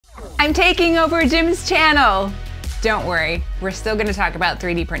I'm taking over Jim's channel. Don't worry, we're still gonna talk about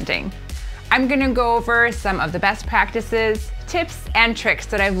 3D printing. I'm gonna go over some of the best practices, tips, and tricks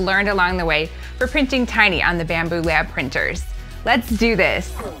that I've learned along the way for printing tiny on the Bambu Lab printers. Let's do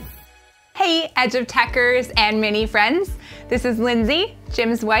this. Hey, Edge of Techers and Mini friends. This is Lindsay,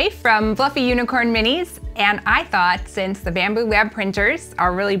 Jim's wife from Fluffy Unicorn Minis, and I thought since the Bambu Lab printers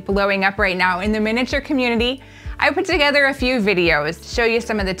are really blowing up right now in the miniature community, I put together a few videos to show you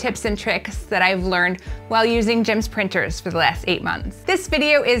some of the tips and tricks that I've learned while using Jim's printers for the last 8 months. This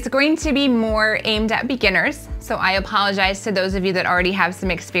video is going to be more aimed at beginners, so I apologize to those of you that already have some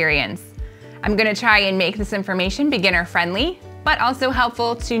experience. I'm gonna try and make this information beginner friendly, but also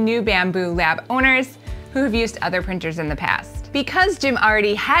helpful to new Bambu Lab owners who have used other printers in the past. Because Jim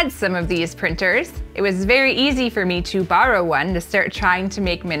already had some of these printers, it was very easy for me to borrow one to start trying to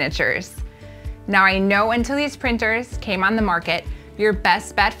make miniatures. Now I know until these printers came on the market, your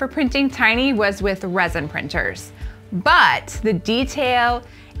best bet for printing tiny was with resin printers. But the detail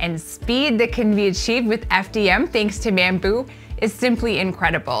and speed that can be achieved with FDM thanks to Bambu is simply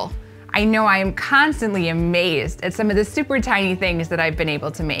incredible. I know I am constantly amazed at some of the super tiny things that I've been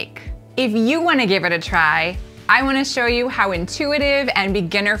able to make. If you want to give it a try, I want to show you how intuitive and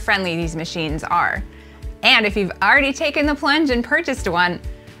beginner friendly these machines are. And if you've already taken the plunge and purchased one,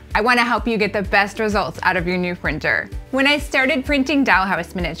 I want to help you get the best results out of your new printer. When I started printing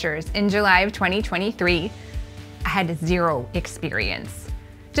dollhouse miniatures in July of 2023, I had zero experience.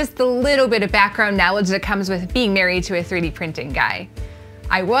 Just the little bit of background knowledge that comes with being married to a 3D printing guy.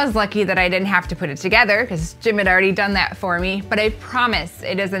 I was lucky that I didn't have to put it together because Jim had already done that for me, but I promise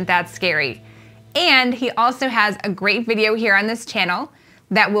it isn't that scary. And he also has a great video here on this channel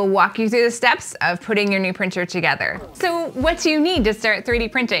that will walk you through the steps of putting your new printer together. So what do you need to start 3D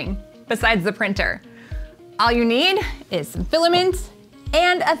printing besides the printer? All you need is some filament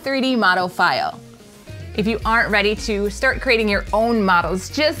and a 3D model file. If you aren't ready to start creating your own models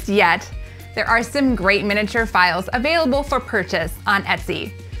just yet, there are some great miniature files available for purchase on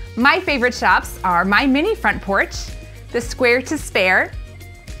Etsy. My favorite shops are My Mini Front Porch, The Square to Spare,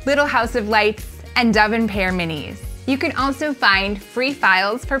 Little House of Lights, and Dove and Pear Minis. You can also find free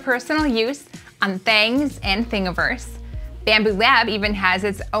files for personal use on Thangs and Thingiverse. Bambu Lab even has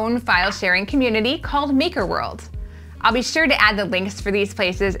its own file sharing community called MakerWorld. I'll be sure to add the links for these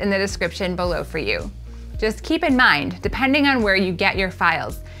places in the description below for you. Just keep in mind, depending on where you get your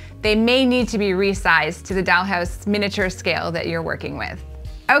files, they may need to be resized to the dollhouse miniature scale that you're working with.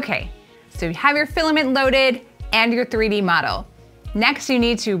 Okay, so you have your filament loaded and your 3D model. Next, you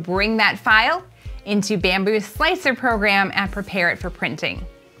need to bring that file into Bambu's slicer program and prepare it for printing.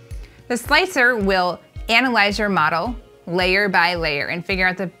 The slicer will analyze your model layer by layer and figure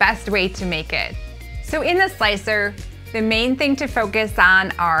out the best way to make it. So in the slicer, the main thing to focus on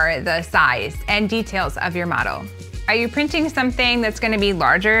are the size and details of your model. Are you printing something that's going to be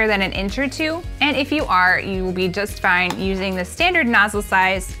larger than 1 inch or 2? And if you are, you will be just fine using the standard nozzle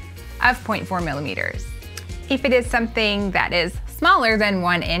size of 0.4 millimeters. If it is something that is smaller than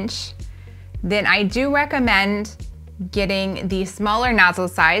 1 inch, then I do recommend getting the smaller nozzle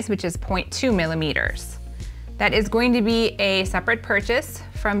size, which is 0.2 millimeters. That is going to be a separate purchase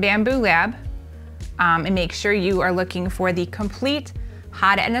from Bambu Lab, and make sure you are looking for the complete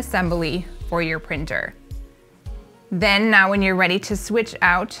hot end assembly for your printer. Then now when you're ready to switch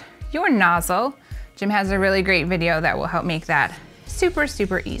out your nozzle, Jim has a really great video that will help make that super,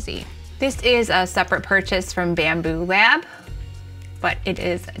 super easy. This is a separate purchase from Bambu Lab, but it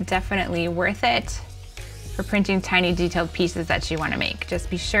is definitely worth it for printing tiny detailed pieces that you want to make. Just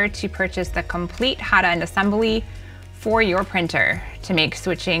be sure to purchase the complete hot end assembly for your printer to make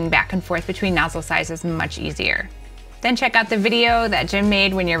switching back and forth between nozzle sizes much easier. Then check out the video that Jim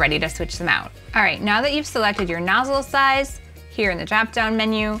made when you're ready to switch them out. All right, now that you've selected your nozzle size here in the drop-down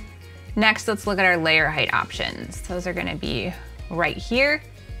menu, next let's look at our layer height options. Those are gonna be right here.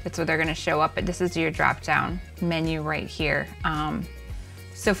 That's what they're gonna show up, but this is your drop-down menu right here.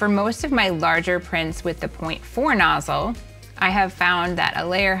 So for most of my larger prints with the 0.4 nozzle, I have found that a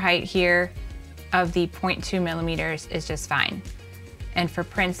layer height here of the 0.2 millimeters is just fine. And for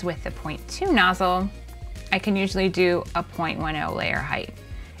prints with the 0.2 nozzle, I can usually do a 0.10 layer height.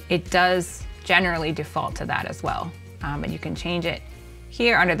 It does generally default to that as well, but you can change it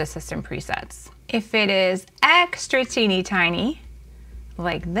here under the system presets. If it is extra teeny tiny,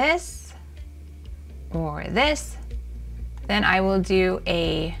 like this or this, then I will do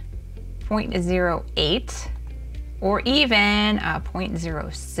a 0.08 or even a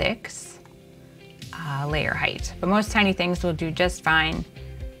 0.06 layer height. But most tiny things will do just fine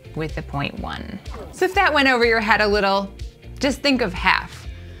with the 0.1. So if that went over your head a little, just think of half.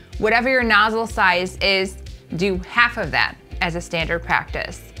 Whatever your nozzle size is, do half of that as a standard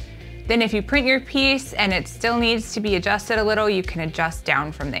practice. Then if you print your piece and it still needs to be adjusted a little, you can adjust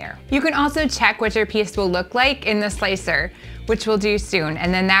down from there. You can also check what your piece will look like in the slicer, which we'll do soon.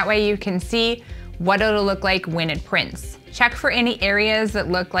 And then that way you can see what it'll look like when it prints. Check for any areas that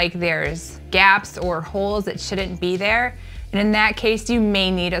look like there's gaps or holes that shouldn't be there. And in that case, you may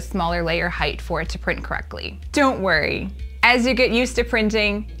need a smaller layer height for it to print correctly. Don't worry. As you get used to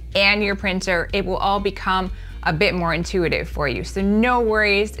printing and your printer, it will all become a bit more intuitive for you. So no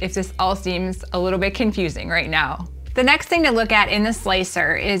worries if this all seems a little bit confusing right now. The next thing to look at in the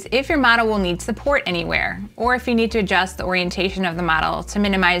slicer is if your model will need support anywhere, or if you need to adjust the orientation of the model to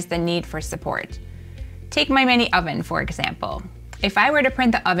minimize the need for support. Take my mini oven, for example. If I were to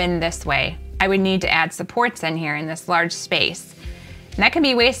print the oven this way, I would need to add supports in here in this large space. And that can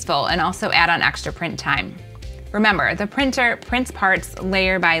be wasteful and also add on extra print time. Remember, the printer prints parts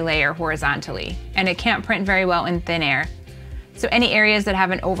layer by layer horizontally, and it can't print very well in thin air. So any areas that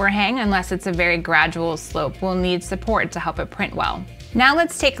have an overhang, unless it's a very gradual slope, will need support to help it print well. Now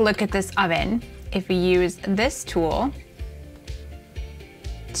let's take a look at this oven. If we use this tool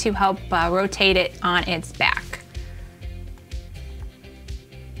to help rotate it on its back.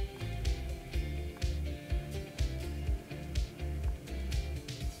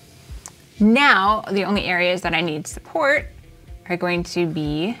 Now, the only areas that I need support are going to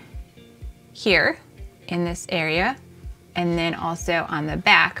be here in this area, and then also on the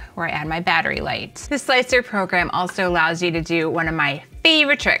back where I add my battery light. The slicer program also allows you to do one of my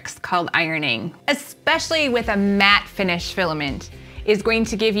favorite tricks called ironing, especially with a matte finish filament. Is going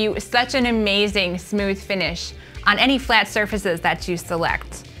to give you such an amazing smooth finish on any flat surfaces that you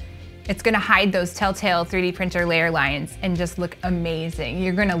select. It's gonna hide those telltale 3D printer layer lines and just look amazing.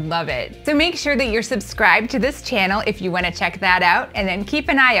 You're gonna love it. So make sure that you're subscribed to this channel if you wanna check that out, and then keep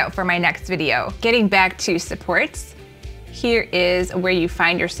an eye out for my next video. Getting back to supports, here is where you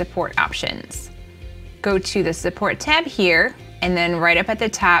find your support options. Go to the support tab here, and then right up at the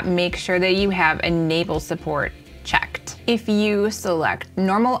top, make sure that you have enable support checked. If you select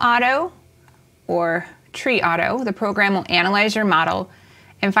normal auto or tree auto, the program will analyze your model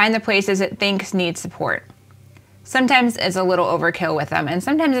and find the places it thinks need support. Sometimes it's a little overkill with them, and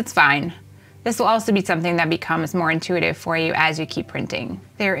sometimes it's fine. This will also be something that becomes more intuitive for you as you keep printing.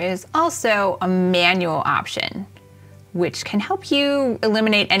 There is also a manual option, which can help you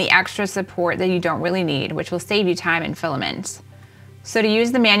eliminate any extra support that you don't really need, which will save you time and filament. So to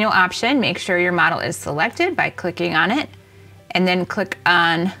use the manual option, make sure your model is selected by clicking on it, and then click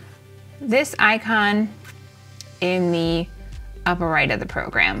on this icon in the upper right of the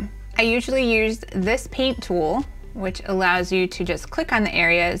program. I usually use this paint tool, which allows you to just click on the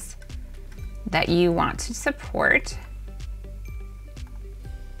areas that you want to support.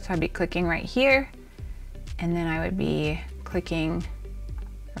 So I'd be clicking right here, and then I would be clicking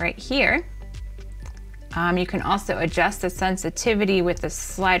right here. You can also adjust the sensitivity with the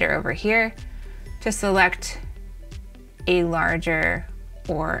slider over here to select a larger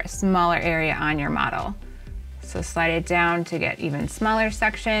or smaller area on your model. So slide it down to get even smaller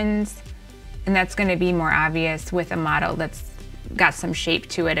sections, and that's going to be more obvious with a model that's got some shape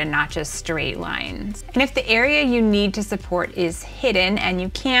to it and not just straight lines. And if the area you need to support is hidden and you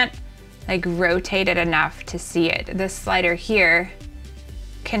can't like rotate it enough to see it, this slider here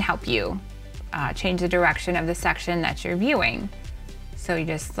can help you change the direction of the section that you're viewing. So you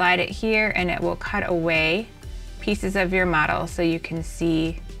just slide it here and it will cut away pieces of your model so you can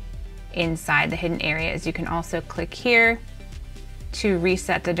see inside the hidden areas. You can also click here to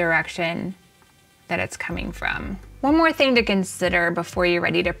reset the direction that it's coming from. One more thing to consider before you're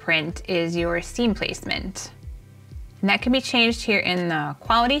ready to print is your seam placement. And that can be changed here in the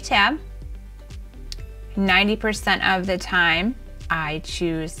quality tab. 90% of the time I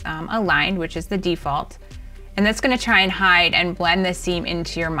choose aligned, which is the default. And that's gonna try and hide and blend the seam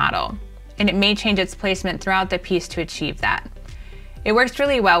into your model. And it may change its placement throughout the piece to achieve that. It works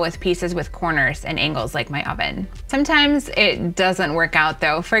really well with pieces with corners and angles like my oven. Sometimes it doesn't work out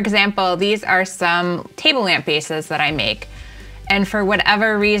though. For example, these are some table lamp bases that I make. And for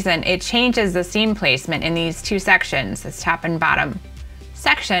whatever reason, it changes the seam placement in these two sections, this top and bottom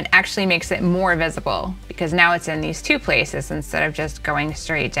section actually makes it more visible because now it's in these two places instead of just going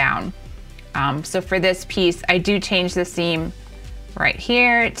straight down. So for this piece, I do change the seam right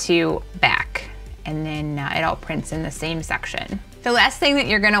here to back, and then it all prints in the same section. The last thing that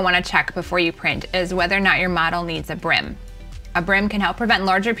you're gonna wanna check before you print is whether or not your model needs a brim. A brim can help prevent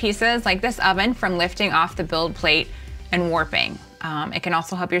larger pieces like this oven from lifting off the build plate and warping. It can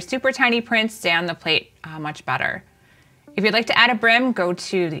also help your super tiny prints stay on the plate much better. If you'd like to add a brim, go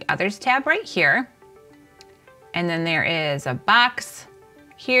to the Others tab right here. And then there is a box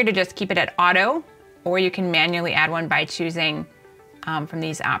here to just keep it at auto, or you can manually add one by choosing from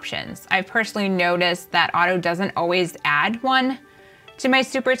these options. I've personally noticed that auto doesn't always add one to my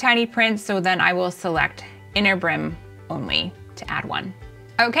super tiny prints, so then I will select inner brim only to add one.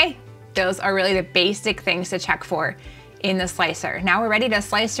 Okay, those are really the basic things to check for in the slicer. Now we're ready to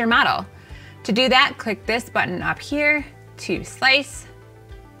slice your model. To do that, click this button up here to slice,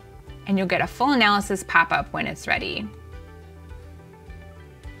 and you'll get a full analysis pop-up when it's ready.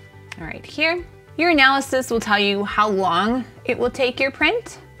 All right, here. Your analysis will tell you how long it will take your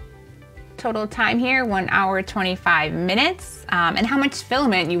print. Total time here, 1 hour, 25 minutes, and how much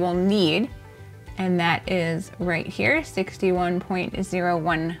filament you will need. And that is right here,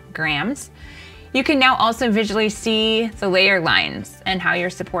 61.01 grams. You can now also visually see the layer lines and how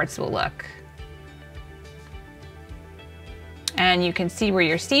your supports will look. And you can see where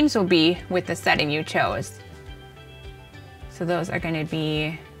your seams will be with the setting you chose. So those are going to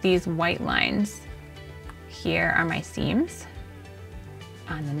be these white lines. Here are my seams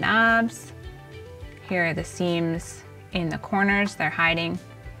on the knobs. Here are the seams in the corners, they're hiding.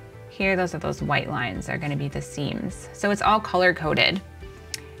 Here, those are those white lines, are going to be the seams. So it's all color coded.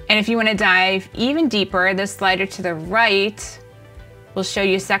 And if you want to dive even deeper, this slider to the right will show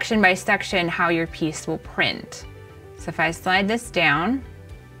you section by section how your piece will print. So if I slide this down,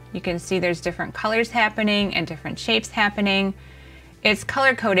 you can see there's different colors happening and different shapes happening. It's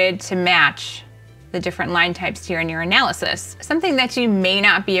color coded to match the different line types here in your analysis. Something that you may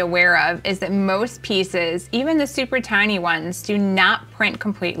not be aware of is that most pieces, even the super tiny ones, do not print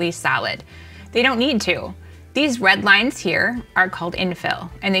completely solid. They don't need to. These red lines here are called infill,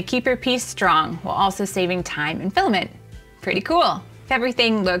 and they keep your piece strong while also saving time and filament. Pretty cool. If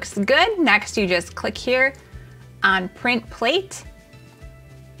everything looks good, next you just click here on print plate,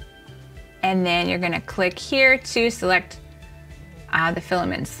 and then you're gonna click here to select the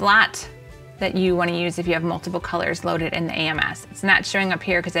filament slot that you want to use if you have multiple colors loaded in the AMS. It's not showing up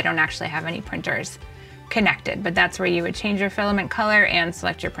here because I don't actually have any printers connected, but that's where you would change your filament color and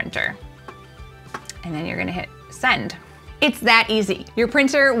select your printer. And then you're gonna hit send. It's that easy. Your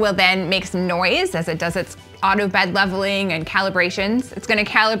printer will then make some noise as it does its auto bed leveling and calibrations. It's gonna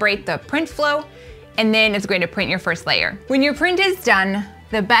calibrate the print flow, and then it's going to print your first layer. When your print is done,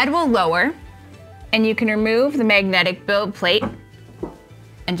 the bed will lower, and you can remove the magnetic build plate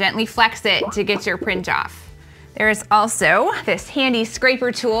and gently flex it to get your print off. There is also this handy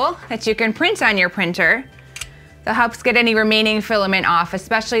scraper tool that you can print on your printer that helps get any remaining filament off,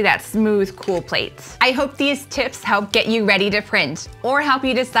 especially that smooth, cool plate. I hope these tips help get you ready to print or help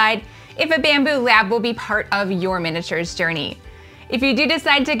you decide if a Bambu lab will be part of your miniatures journey. If you do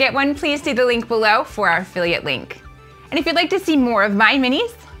decide to get one, please see the link below for our affiliate link. And if you'd like to see more of my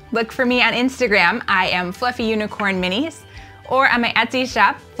minis, look for me on Instagram. I am Fluffy Unicorn Minis, or on my Etsy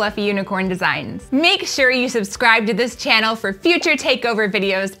shop, Fluffy Unicorn Designs. Make sure you subscribe to this channel for future takeover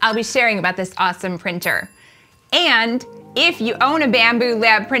videos I'll be sharing about this awesome printer. And if you own a Bambu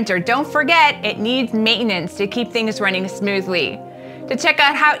lab printer, don't forget it needs maintenance to keep things running smoothly. To check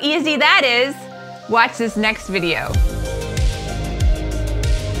out how easy that is, watch this next video.